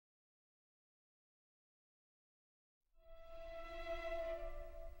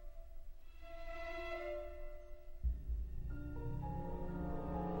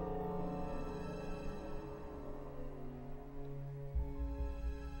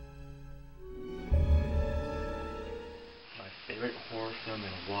Favorite horror film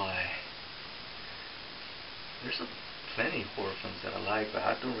and why? There's plenty of horror films that I like, but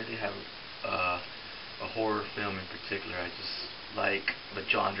I don't really have a horror film in particular. I just like the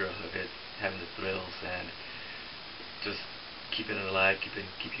genre of it, having the thrills and just keeping it alive, keep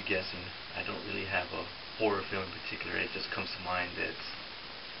you guessing. I don't really have a horror film in particular. It just comes to mind that's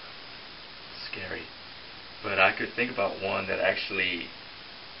scary. But I could think about one that actually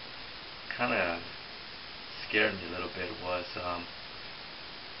kind of scared me a little bit. It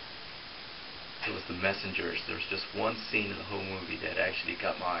was The Messengers. There was just one scene in the whole movie that actually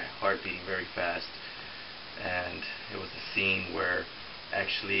got my heart beating very fast, and it was a scene where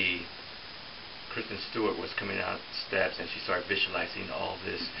actually Kristen Stewart was coming out the steps and she started visualizing all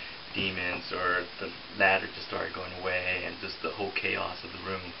this demons, or the ladder just started going away, and just the whole chaos of the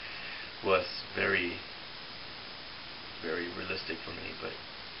room was very, very realistic for me. But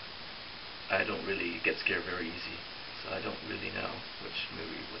I don't really get scared very easy, so I don't really know which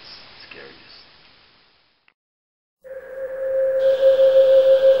movie was scariest.